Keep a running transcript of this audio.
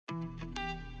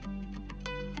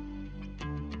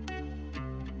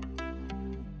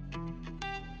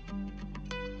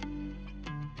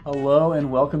Hello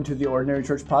and welcome to the Ordinary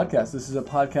Church Podcast. This is a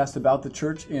podcast about the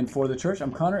church and for the church.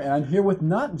 I'm Connor and I'm here with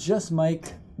not just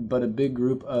Mike, but a big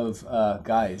group of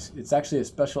guys. It's actually a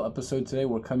special episode today.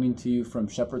 We're coming to you from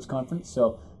Shepherd's Conference.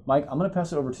 So Mike, I'm going to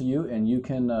pass it over to you and you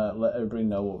can let everybody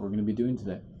know what we're going to be doing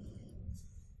today.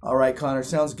 All right, Connor,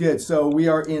 sounds good. So we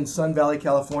are in Sun Valley,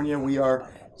 California. We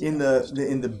are in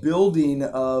the building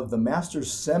of the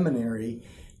Master's Seminary,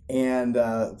 and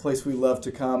a place we love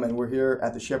to come. And we're here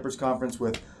at the Shepherd's Conference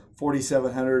with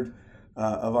 4,700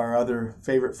 of our other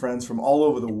favorite friends from all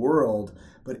over the world.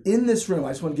 But in this room, I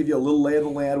just want to give you a little lay of the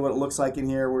land, what it looks like in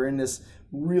here. We're in this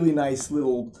really nice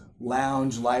little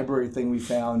lounge library thing we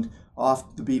found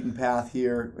off the beaten path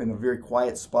here in a very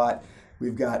quiet spot.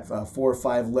 We've got 4 or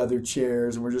 5 leather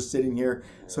chairs, and we're just sitting here.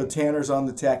 So Tanner's on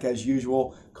the tech as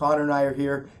usual. Connor and I are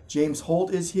here. James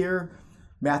Holt is here.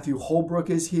 Matthew Holbrook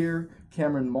is here.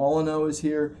 Cameron Molyneux is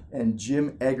here. And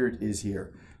Jim Eggert is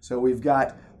here. So we've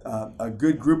got a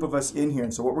good group of us in here.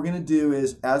 And so what we're going to do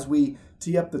is, as we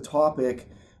tee up the topic,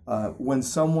 when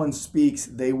someone speaks,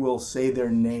 they will say their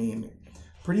name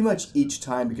pretty much each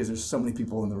time because there's so many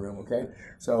people in the room, okay?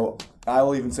 So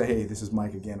I'll even say, hey, this is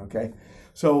Mike again, okay?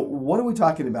 So what are we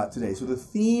talking about today? So the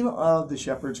theme of the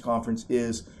Shepherd's Conference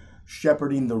is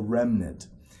shepherding the remnant.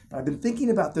 I've been thinking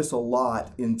about this a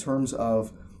lot in terms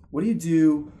of what do you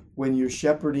do when you're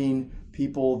shepherding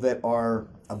people that are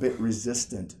a bit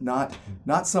resistant, not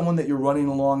someone that you're running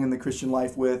along in the Christian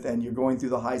life with and you're going through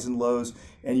the highs and lows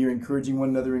and you're encouraging one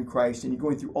another in Christ and you're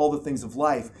going through all the things of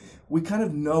life. We kind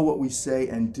of know what we say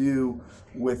and do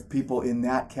with people in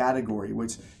that category,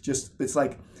 which just, it's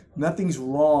like nothing's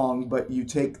wrong, but you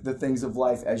take the things of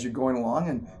life as you're going along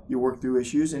and you work through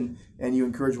issues and you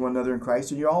encourage one another in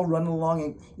Christ and you're all running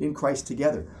along in Christ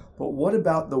together. But what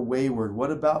about the wayward?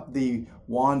 What about the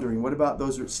wandering? What about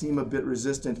those that seem a bit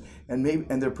resistant and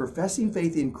they're professing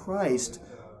faith in Christ,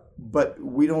 but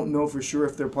we don't know for sure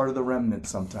if they're part of the remnant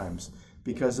sometimes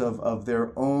because of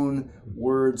their own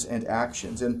words and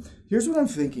actions. And here's what I'm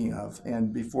thinking of,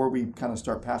 and before we kind of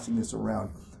start passing this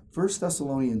around, 1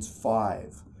 Thessalonians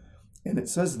 5, and it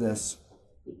says this,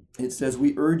 it says,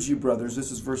 we urge you, brothers,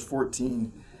 this is verse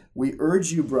 14, we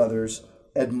urge you, brothers,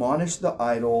 admonish the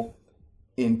idle,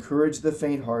 encourage the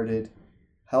faint-hearted,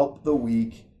 help the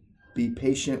weak, be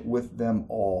patient with them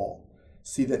all.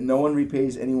 See that no one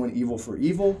repays anyone evil for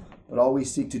evil, but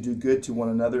always seek to do good to one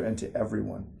another and to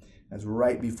everyone. As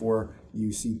right before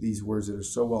you see these words that are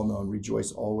so well known,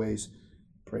 rejoice always,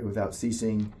 pray without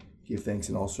ceasing, give thanks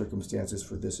in all circumstances,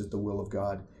 for this is the will of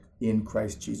God in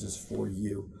Christ Jesus for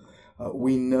you.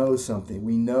 We know something.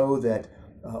 We know that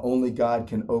only God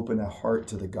can open a heart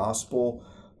to the gospel.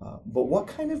 But what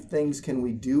kind of things can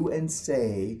we do and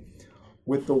say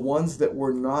with the ones that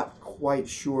we're not quite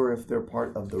sure if they're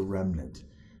part of the remnant?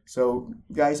 So,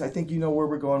 guys, I think you know where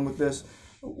we're going with this.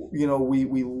 You know,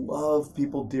 we love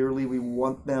people dearly. We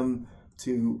want them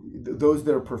to, those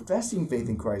that are professing faith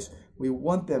in Christ, we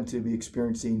want them to be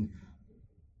experiencing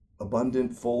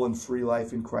abundant, full, and free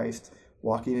life in Christ,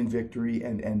 walking in victory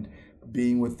and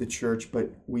being with the church.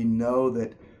 But we know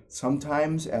that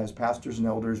sometimes as pastors and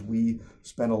elders, we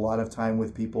spend a lot of time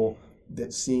with people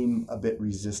that seem a bit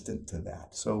resistant to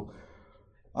that. So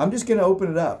I'm just going to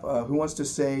open it up. Who wants to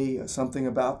say something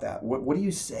about that? What do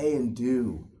you say and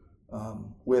do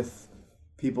with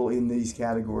people in these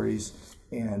categories,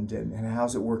 and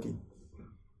how's it working?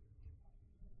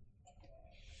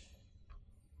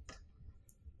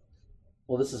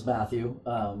 Well, this is Matthew.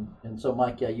 And so,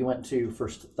 Mike, yeah, you went to 1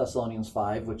 Thessalonians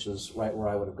 5, which is right where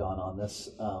I would have gone on this.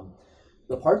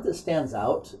 The part that stands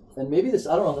out, and maybe this,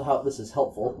 I don't know how this is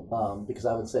helpful, because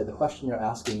I would say the question you're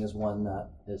asking is one that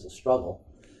is a struggle.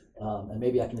 And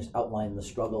maybe I can just outline the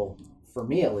struggle, for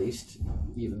me at least,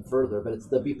 even further. But it's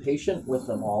the be patient with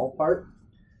them all part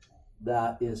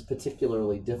that is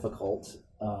particularly difficult,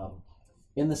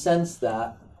 in the sense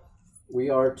that we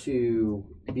are to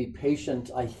be patient,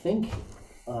 I think,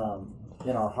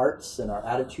 in our hearts and our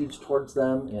attitudes towards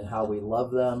them, in how we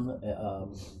love them,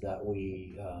 that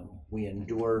we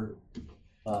endure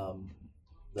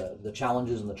the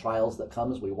challenges and the trials that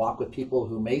come as we walk with people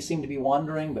who may seem to be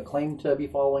wandering but claim to be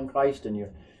following Christ, and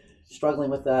you're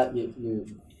struggling with that. You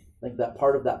think that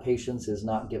part of that patience is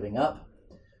not giving up.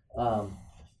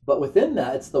 But within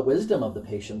that, it's the wisdom of the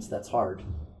patience that's hard,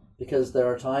 because there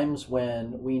are times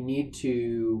when we need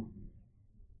to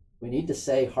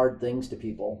say hard things to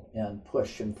people and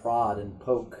push and prod and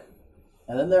poke.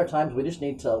 And then there are times we just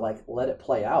need to let it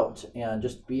play out and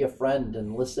just be a friend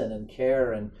and listen and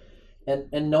care and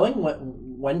knowing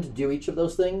when to do each of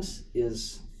those things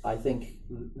is, I think,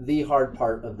 the hard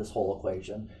part of this whole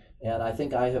equation. And I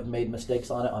think I have made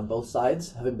mistakes on it on both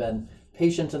sides, having been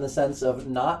patient in the sense of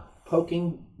not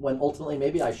poking when ultimately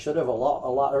maybe I should have a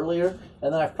lot earlier,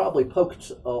 and then I've probably poked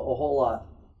a whole lot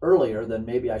earlier than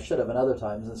maybe I should have in other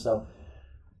times. And so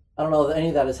I don't know that any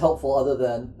of that is helpful, other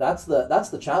than that's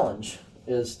the challenge,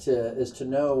 is to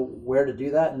know where to do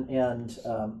that. And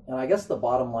I guess the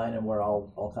bottom line, and where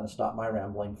I'll kind of stop my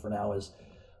rambling for now, is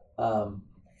I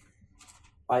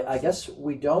guess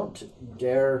we don't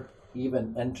dare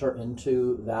even enter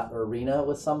into that arena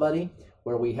with somebody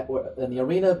where in the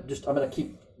arena, just I'm going to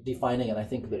keep defining it. I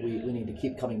think that we need to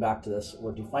keep coming back to this.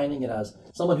 We're defining it as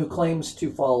someone who claims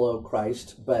to follow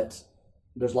Christ, but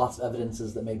there's lots of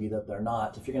evidences that maybe that they're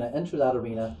not. If you're going to enter that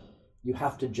arena, you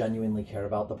have to genuinely care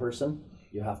about the person.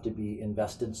 You have to be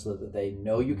invested so that they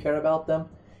know you care about them,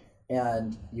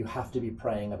 and you have to be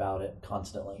praying about it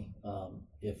constantly.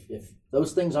 If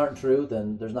those things aren't true,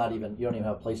 then you don't even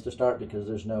have a place to start, because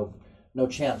there's no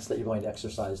chance that you're going to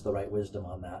exercise the right wisdom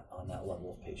on that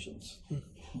level of patience.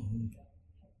 Mm-hmm.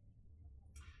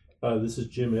 This is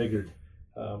Jim Eggert.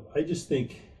 I just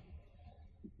think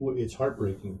it's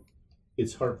heartbreaking.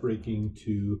 It's heartbreaking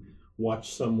to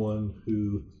watch someone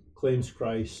who claims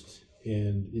Christ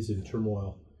and is in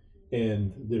turmoil,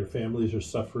 and their families are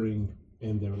suffering,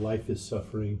 and their life is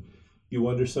suffering. You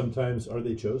wonder sometimes, are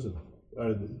they chosen?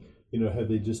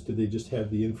 Did they just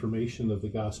have the information of the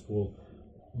gospel,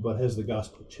 but has the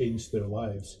gospel changed their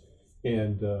lives?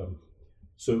 And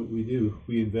so we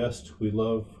invest, we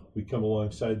love, we come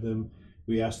alongside them,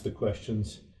 we ask the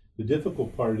questions. The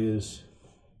difficult part is,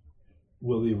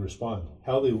 will they respond?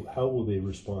 How will they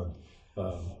respond?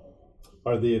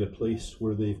 Are they at a place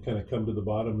where they've kind of come to the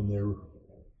bottom and they're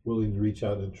willing to reach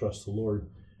out and trust the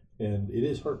Lord? And it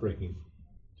is heartbreaking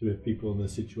to have people in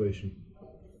this situation.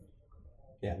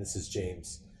 Yeah, this is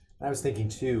James. And I was thinking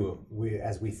too,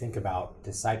 as we think about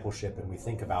discipleship and we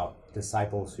think about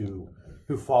disciples who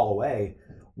fall away,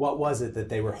 what was it that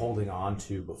they were holding on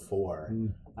to before,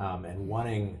 and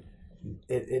wanting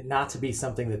it not to be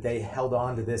something that they held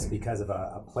on to this because of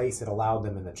a place that allowed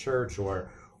them in the church or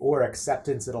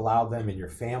acceptance that allowed them in your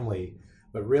family,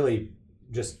 but really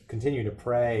just continue to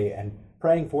pray, and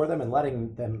praying for them and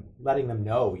letting them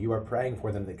know you are praying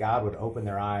for them, that God would open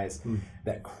their eyes,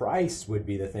 that Christ would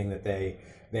be the thing that they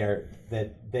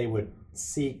would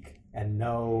seek and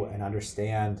know and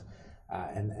understand,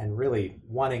 and really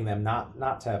wanting them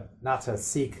not to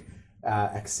seek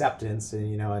acceptance,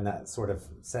 and in that sort of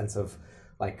sense of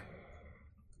like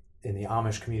in the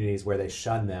Amish communities where they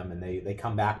shun them and they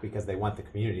come back because they want the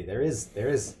community. There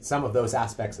is some of those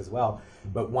aspects as well,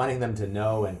 but wanting them to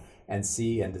know and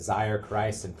see and desire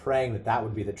Christ, and praying that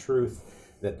would be the truth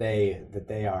that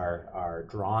they are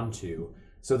drawn to,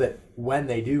 so that when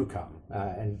they do come,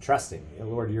 and trusting,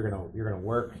 Lord, you're gonna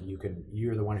work.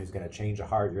 You're the one who's gonna change a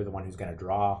heart. You're the one who's gonna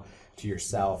draw to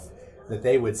yourself. That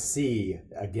they would see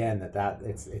again that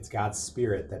it's God's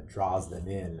Spirit that draws them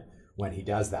in when He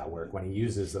does that work, when He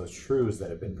uses those truths that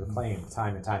have been proclaimed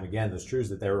time and time again, those truths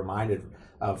that they're reminded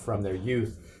of from their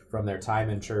youth, from their time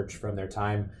in church, from their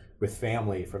time with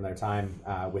family, from their time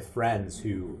with friends,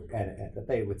 and that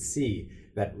they would see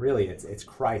that really it's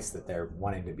Christ that they're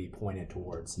wanting to be pointed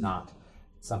towards, not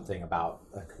something about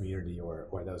a community or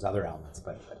those other elements,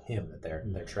 but Him that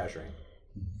they're treasuring.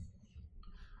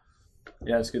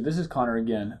 Yeah, that's good. This is Connor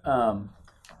again.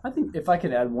 I think if I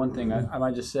could add one thing, I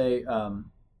might just say,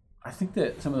 I think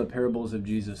that some of the parables of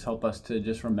Jesus help us to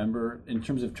just remember, in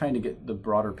terms of trying to get the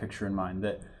broader picture in mind,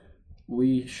 that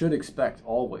we should expect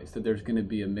always that there's going to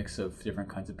be a mix of different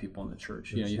kinds of people in the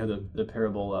church. You have the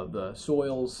parable of the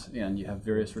soils, and you have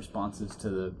various responses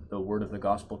to the word of the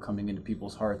gospel coming into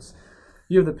people's hearts.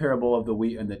 You have the parable of the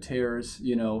wheat and the tares,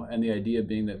 and the idea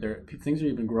being that things are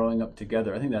even growing up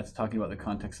together. I think that's talking about the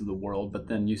context of the world, but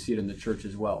then you see it in the church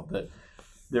as well, that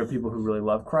there are people who really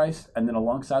love Christ, and then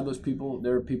alongside those people,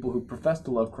 there are people who profess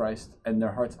to love Christ, and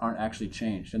their hearts aren't actually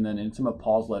changed. And then in some of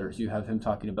Paul's letters, you have him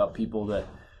talking about people that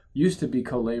used to be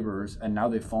co-laborers, and now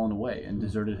they've fallen away and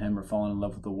deserted him or fallen in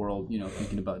love with the world,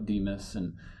 thinking about Demas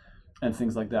and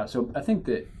things like that. So I think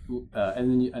that,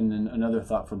 and then another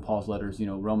thought from Paul's letters,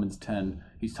 Romans 10,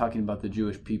 he's talking about the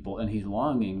Jewish people, and he's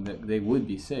longing that they would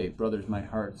be saved. Brothers, my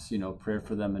heart's, prayer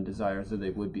for them and desires that they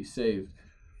would be saved.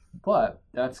 But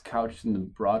that's couched in the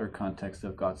broader context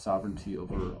of God's sovereignty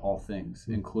over all things,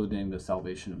 including the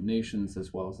salvation of nations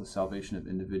as well as the salvation of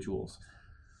individuals.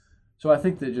 So I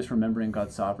think that just remembering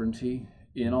God's sovereignty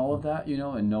in all of that,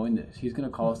 and knowing that He's going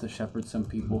to call us to shepherd some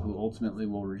people who ultimately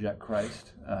will reject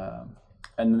Christ. And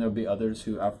then there'll be others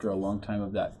who, after a long time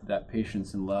of that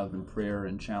patience and love and prayer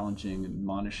and challenging and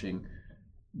admonishing,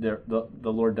 the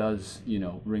Lord does,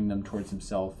 bring them towards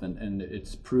Himself, and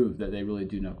it's proved that they really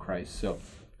do know Christ. So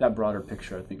that broader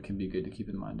picture, I think, can be good to keep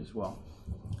in mind as well.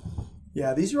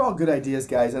 Yeah, these are all good ideas,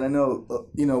 guys. And I know,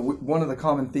 one of the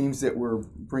common themes that we're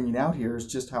bringing out here is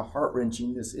just how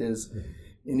heart-wrenching this is.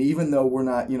 And even though we're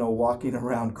not, walking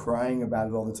around crying about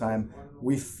it all the time,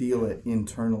 we feel it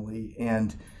internally.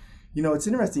 And, it's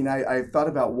interesting. I've thought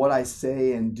about what I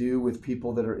say and do with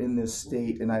people that are in this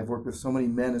state. And I've worked with so many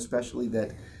men, especially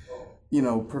that,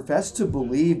 profess to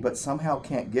believe, but somehow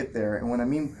can't get there. And when I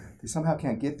mean they somehow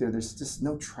can't get there, there's just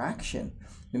no traction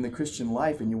in the Christian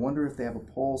life. And you wonder if they have a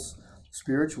pulse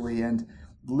spiritually, and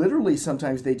literally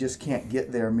sometimes they just can't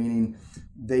get there, meaning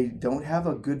they don't have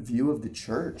a good view of the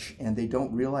church and they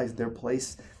don't realize their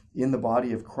place in the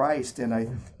body of Christ. And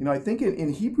I think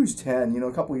in Hebrews 10,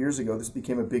 a couple of years ago, this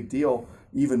became a big deal,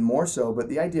 even more so, but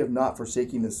the idea of not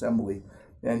forsaking the assembly,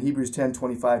 and Hebrews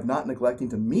 10:25, not neglecting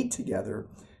to meet together,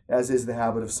 as is the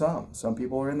habit of some. Some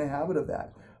people are in the habit of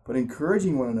that, but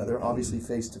encouraging one another, obviously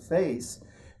face to face.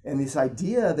 And this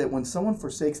idea that when someone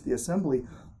forsakes the assembly,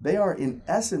 they are in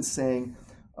essence saying,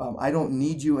 I don't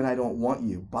need you and I don't want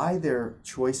you, by their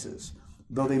choices,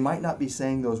 though they might not be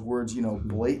saying those words,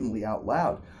 blatantly out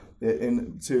loud.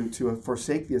 And to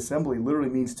forsake the assembly literally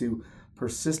means to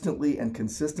persistently and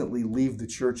consistently leave the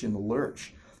church in the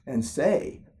lurch and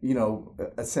say,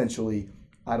 essentially,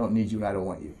 I don't need you and I don't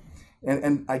want you.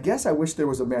 And I guess I wish there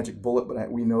was a magic bullet,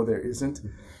 but we know there isn't.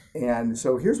 And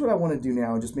so here's what I want to do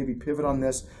now, and just maybe pivot on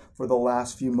this for the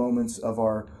last few moments of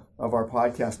our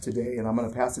podcast today. And I'm going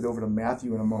to pass it over to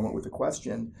Matthew in a moment with a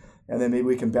question, and then maybe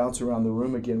we can bounce around the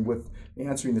room again with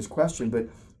answering this question. But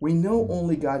we know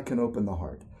only God can open the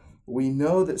heart. We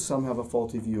know that some have a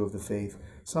faulty view of the faith.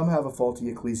 Some have a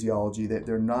faulty ecclesiology, that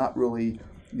they're not really,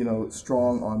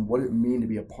 strong on what it means to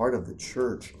be a part of the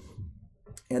church.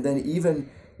 And then even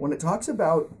when it talks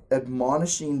about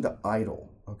admonishing the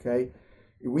idle, okay,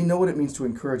 we know what it means to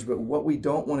encourage, but what we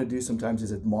don't want to do sometimes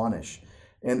is admonish.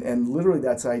 And literally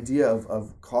that's the idea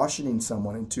of cautioning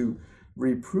someone and to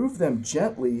reprove them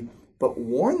gently, but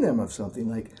warn them of something.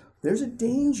 Like, there's a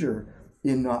danger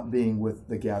in not being with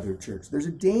the gathered church. There's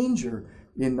a danger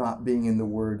in not being in the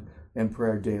Word and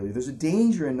prayer daily. There's a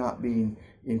danger in not being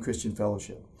in Christian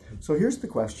fellowship. So here's the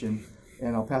question,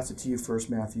 and I'll pass it to you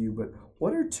first, Matthew, but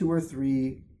what are 2 or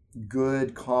 3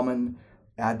 good, common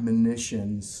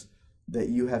admonitions that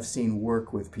you have seen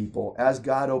work with people as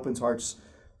God opens hearts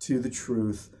to the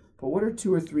truth? But what are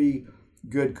 2 or 3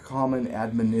 good, common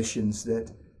admonitions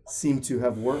that seem to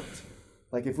have worked?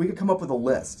 Like, if we could come up with a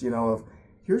list, of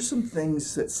here's some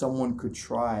things that someone could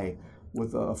try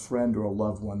with a friend or a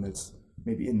loved one that's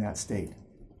maybe in that state.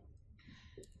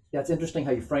 Yeah, it's interesting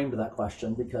how you framed that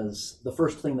question, because the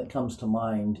first thing that comes to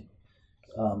mind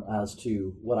as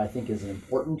to what I think is an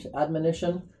important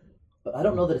admonition, but I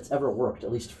don't know that it's ever worked,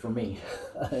 at least for me,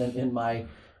 in my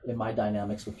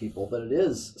dynamics with people. But it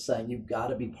is saying you've got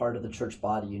to be part of the church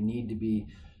body. You need to be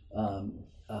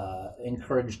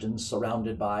encouraged and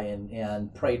surrounded by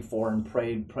and prayed for and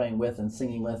praying with and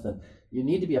singing with, and you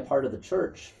need to be a part of the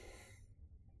church.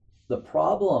 The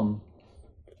problem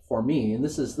for me, and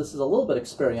this is a little bit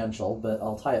experiential, but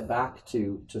I'll tie it back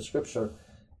to Scripture.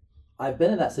 I've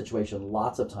been in that situation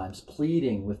lots of times,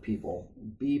 pleading with people,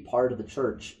 be part of the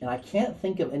church, and I can't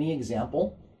think of any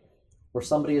example where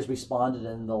somebody has responded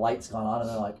and the light's gone on and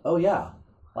they're like, oh yeah,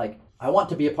 like, I want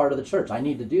to be a part of the church. I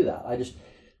need to do that.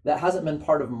 That hasn't been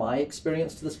part of my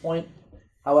experience to this point.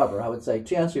 However, I would say,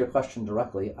 to answer your question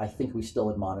directly, I think we still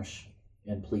admonish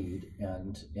and plead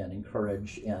and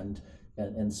encourage and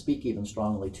speak even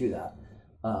strongly to that.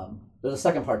 There's a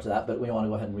second part to that, but we want to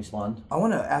go ahead and respond. I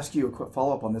want to ask you a quick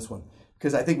follow-up on this one,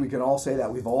 because I think we can all say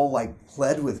that. We've all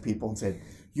pled with people and said,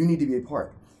 you need to be a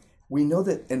part. We know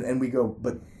that, and we go,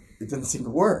 but it doesn't seem to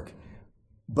work.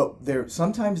 But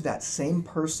sometimes that same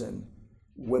person,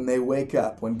 when they wake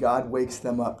up, when God wakes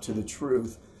them up to the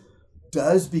truth,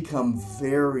 does become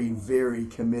very, very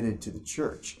committed to the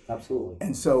church. Absolutely.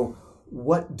 And so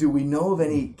what do we know of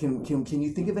any, can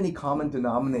you think of any common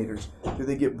denominators? Do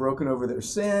they get broken over their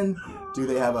sin? Do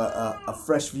they have a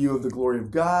fresh view of the glory of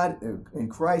God in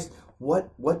Christ?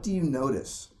 What do you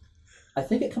notice? I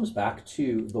think it comes back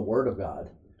to the Word of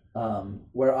God.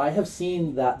 Where I have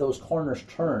seen that those corners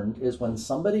turned is when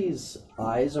somebody's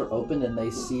eyes are open and they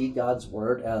see God's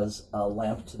Word as a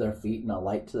lamp to their feet and a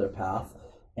light to their path.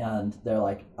 And they're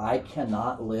like, I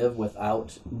cannot live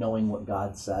without knowing what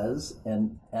God says,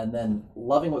 and then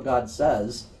loving what God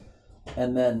says,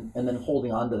 and then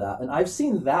holding on to that. And I've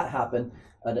seen that happen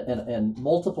in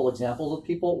multiple examples of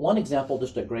people. One example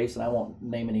just at Grace, and I won't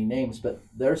name any names, but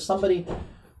there's somebody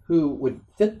who would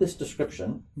fit this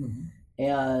description, mm-hmm.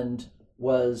 and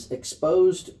was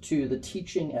exposed to the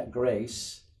teaching at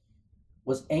Grace,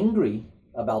 was angry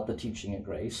about the teaching of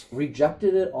grace,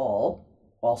 rejected it all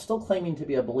while still claiming to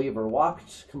be a believer,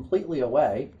 walked completely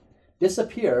away,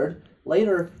 disappeared.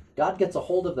 Later, God gets a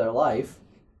hold of their life,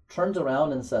 turns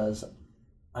around and says,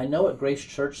 I know at Grace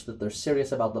Church that they're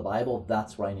serious about the Bible.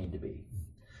 That's where I need to be.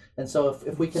 And so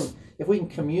if we can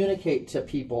communicate to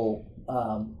people,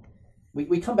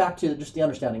 we come back to just the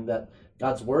understanding that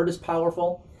God's word is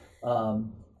powerful,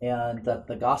 and that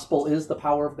the gospel is the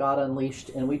power of God unleashed,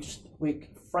 and we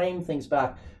frame things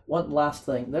back. One last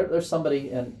thing, there's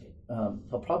somebody, and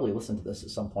he'll probably listen to this at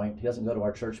some point. He doesn't go to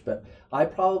our church, but I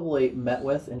probably met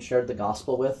with and shared the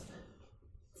gospel with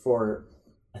for,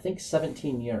 I think,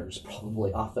 17 years,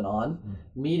 probably off and on,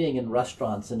 meeting in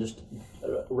restaurants and just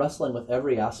wrestling with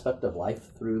every aspect of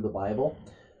life through the Bible.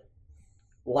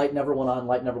 Light never went on,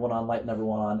 light never went on, light never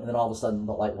went on, and then all of a sudden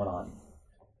the light went on.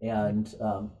 And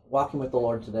walking with the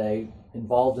Lord today,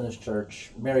 involved in his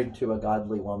church, married to a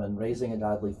godly woman, raising a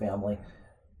godly family.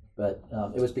 But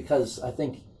it was because I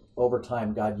think over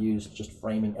time God used just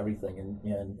framing everything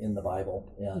in the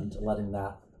Bible and letting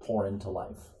that pour into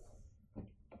life.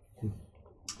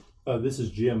 This is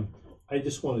Jim. I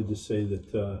just wanted to say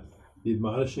that the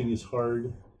admonishing is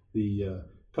hard, the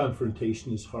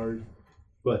confrontation is hard,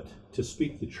 but to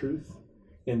speak the truth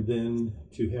and then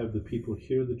to have the people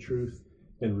hear the truth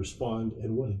and respond,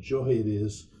 and what a joy it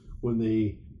is when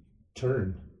they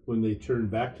turn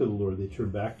back to the Lord, they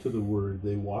turn back to the Word,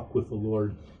 they walk with the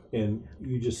Lord. And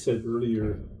you just said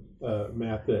earlier,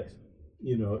 Matt, that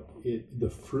the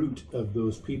fruit of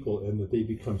those people and that they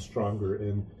become stronger.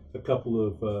 And a couple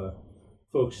of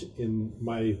folks in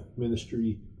my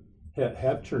ministry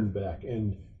have turned back,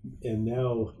 and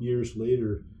now years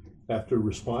later, after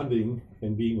responding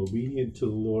and being obedient to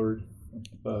the Lord,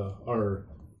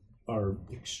 are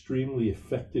extremely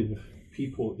effective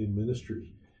people in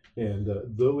ministry. And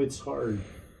though it's hard,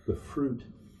 the fruit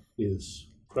is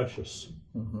precious.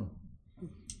 Mm-hmm.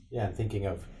 Yeah, and thinking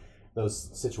of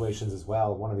those situations as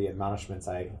well, one of the admonishments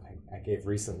I gave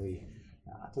recently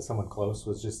to someone close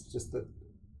was just that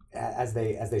as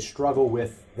they struggle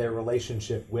with their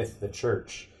relationship with the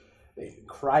church,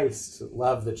 Christ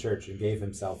loved the church and gave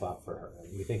himself up for her.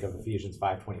 We think of Ephesians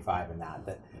 5:25 and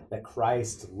that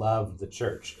Christ loved the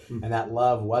church. Mm-hmm. And that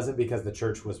love wasn't because the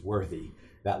church was worthy.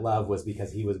 That love was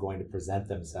because he was going to present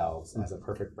themselves as a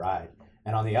perfect bride.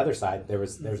 And on the other side,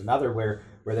 there's another where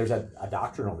there's a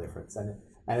doctrinal difference. And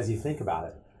as you think about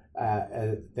it,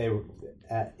 they were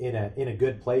in a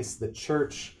good place. The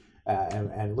church,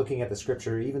 and looking at the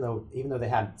scripture, even though they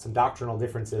had some doctrinal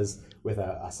differences with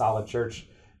a solid church,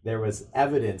 there was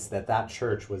evidence that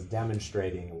church was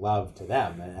demonstrating love to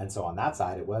them. And so on that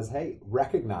side, it was, hey,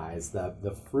 recognize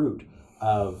the fruit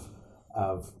of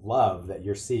love that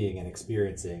you're seeing and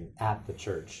experiencing at the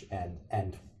church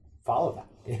and follow that.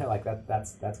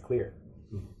 That's clear.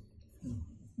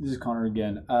 This is Connor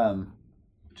again.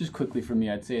 Just quickly for me,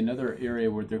 I'd say another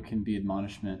area where there can be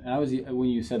admonishment. And when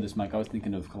you said this, Mike, I was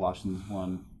thinking of Colossians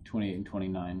 1:28 and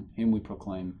 29. Him we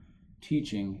proclaim,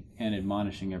 teaching and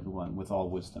admonishing everyone with all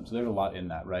wisdom. So there's a lot in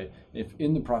that, right? If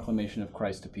in the proclamation of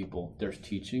Christ to people, there's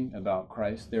teaching about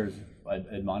Christ, there's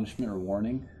admonishment or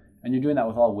warning, and you're doing that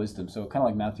with all wisdom. So kind of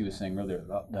like Matthew was saying earlier,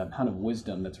 the amount of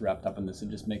wisdom that's wrapped up in this, it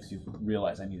just makes you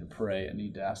realize I need to pray, I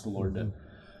need to ask the Lord to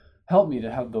help me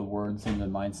to have the words and the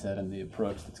mindset and the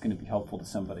approach that's going to be helpful to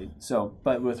somebody. So,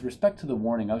 but with respect to the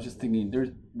warning, I was just thinking there's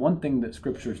one thing that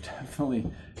Scripture is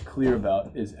definitely clear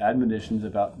about is admonitions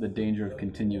about the danger of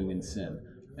continuing in sin.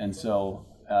 And so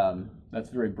that's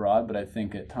very broad, but I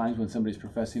think at times when somebody's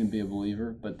professing to be a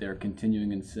believer, but they're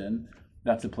continuing in sin,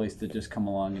 that's a place to just come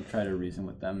along and try to reason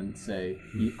with them and say,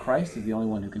 Christ is the only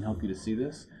one who can help you to see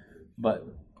this, but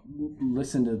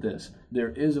listen to this.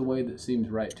 There is a way that seems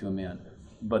right to a man,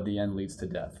 but the end leads to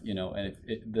death, and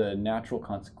the natural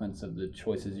consequence of the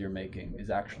choices you're making is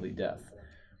actually death.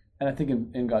 And I think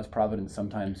in God's providence,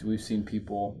 sometimes we've seen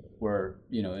people where,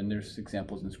 and there's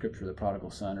examples in Scripture, the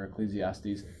prodigal son or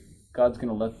Ecclesiastes, God's going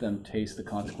to let them taste the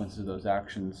consequences of those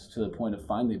actions to the point of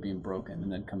finally being broken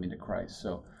and then coming to Christ.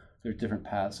 So there's different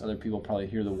paths. Other people probably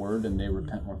hear the word and they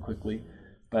repent more quickly.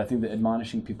 But I think that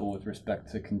admonishing people with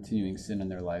respect to continuing sin in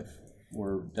their life,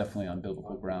 we're definitely on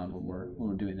biblical ground when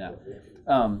we're doing that.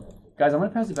 Guys, I'm going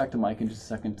to pass it back to Mike in just a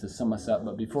second to sum us up.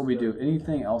 But before we do,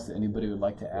 anything else that anybody would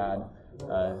like to add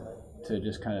to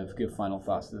just kind of give final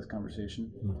thoughts to this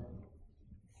conversation?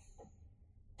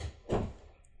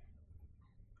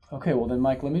 Okay, well then,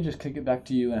 Mike, let me just kick it back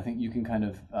to you, and I think you can kind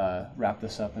of wrap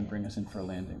this up and bring us in for a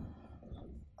landing.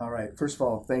 All right. First of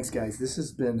all, thanks, guys. This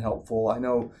has been helpful. I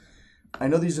know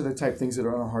these are the type of things that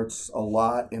are on our hearts a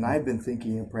lot, and I've been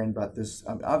thinking and praying about this,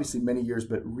 obviously many years,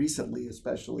 but recently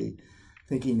especially,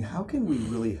 thinking, how can we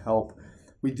really help?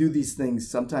 We do these things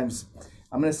sometimes,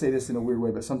 I'm going to say this in a weird way,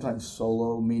 but sometimes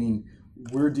solo, meaning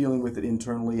we're dealing with it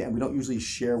internally and we don't usually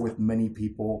share with many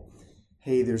people.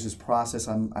 Hey, there's this process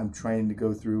I'm trying to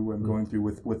go through, I'm going through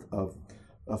with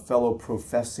a fellow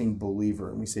professing believer.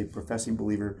 And we say professing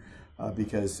believer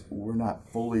because we're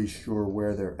not fully sure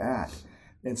where they're at.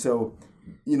 And so,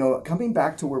 coming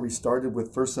back to where we started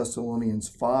with 1 Thessalonians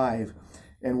 5,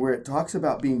 and where it talks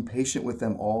about being patient with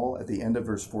them all at the end of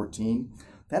verse 14,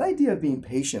 that idea of being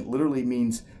patient literally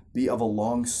means be of a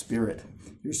long spirit.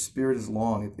 Your spirit is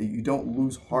long. You don't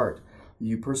lose heart.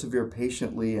 You persevere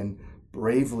patiently and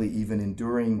bravely, even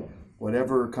enduring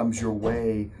whatever comes your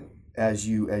way as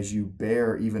you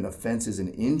bear even offenses and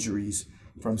injuries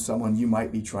from someone you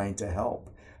might be trying to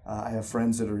help. I have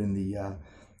friends that are in the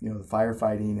the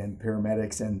firefighting and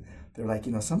paramedics, and they're like,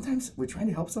 sometimes we're trying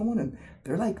to help someone and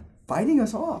they're like fighting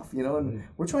us off, and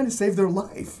we're trying to save their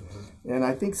life. And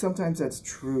I think sometimes that's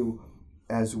true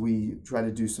as we try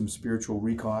to do some spiritual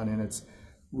recon, and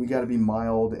we got to be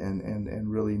mild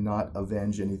and really not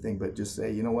avenge anything, but just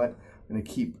say, you know what, I'm going to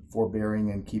keep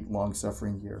forbearing and keep long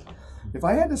suffering here. If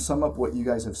I had to sum up what you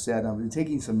guys have said, I've been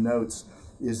taking some notes,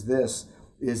 is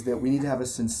that we need to have a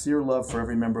sincere love for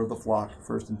every member of the flock,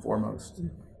 first and foremost.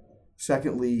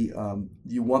 Secondly,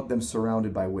 you want them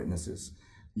surrounded by witnesses.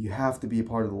 You have to be a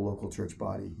part of the local church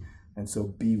body, and so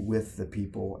be with the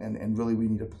people, and really we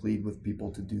need to plead with people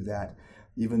to do that,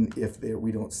 even if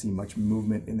we don't see much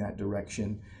movement in that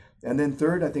direction. And then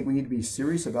third, I think we need to be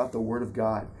serious about the Word of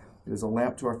God. It is a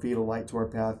lamp to our feet, a light to our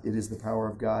path. It is the power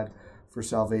of God for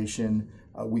salvation.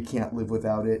 We can't live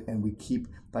without it, and we keep,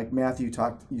 like Matthew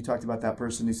you talked about that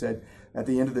person who said, at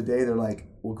the end of the day, they're like,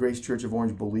 well, Grace Church of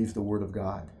Orange believes the Word of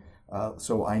God,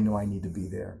 so I know I need to be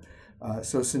there.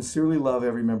 So sincerely love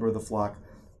every member of the flock,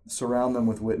 surround them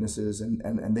with witnesses,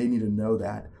 and they need to know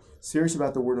that. Serious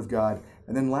about the Word of God.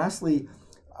 And then lastly,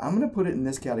 I'm going to put it in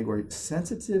this category,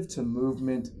 sensitive to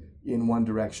movement in one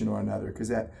direction or another, because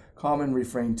that common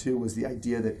refrain too was the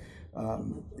idea that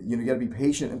you got to be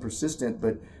patient and persistent,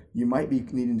 but you might be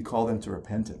needing to call them to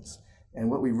repentance. And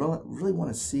what we really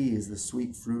want to see is the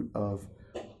sweet fruit of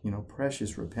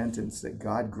precious repentance that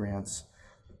God grants,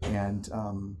 and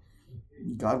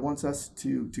God wants us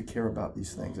to care about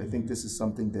these things. I think this is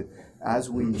something that as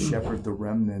we shepherd the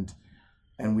remnant,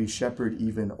 and we shepherd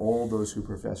even all those who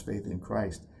profess faith in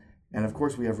Christ, and of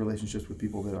course we have relationships with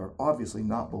people that are obviously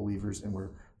not believers, and we're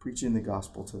preaching the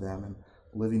gospel to them and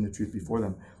living the truth before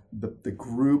them. The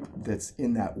group that's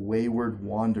in that wayward,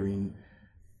 wandering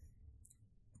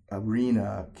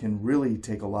arena can really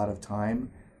take a lot of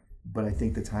time, but I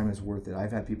think the time is worth it.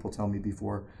 I've had people tell me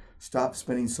before, stop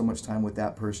spending so much time with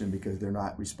that person because they're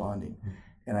not responding.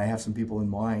 And I have some people in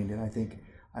mind, and I think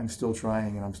I'm still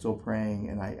trying and I'm still praying,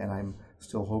 and I'm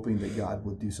still hoping that God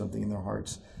would do something in their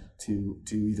hearts to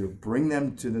either bring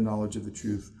them to the knowledge of the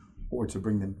truth or to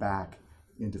bring them back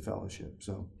into fellowship.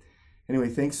 So anyway,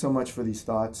 thanks so much for these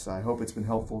thoughts. I hope it's been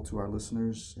helpful to our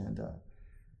listeners. And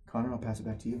Connor, I'll pass it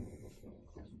back to you.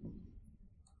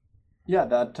 Yeah,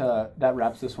 that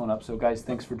wraps this one up. So guys,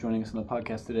 thanks for joining us on the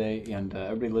podcast today, and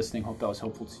everybody listening, hope that was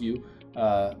helpful to you.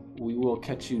 We will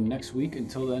catch you next week.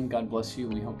 Until then, God bless you,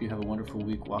 and we hope you have a wonderful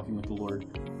week walking with the Lord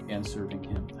and serving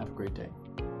Him. Have a great day.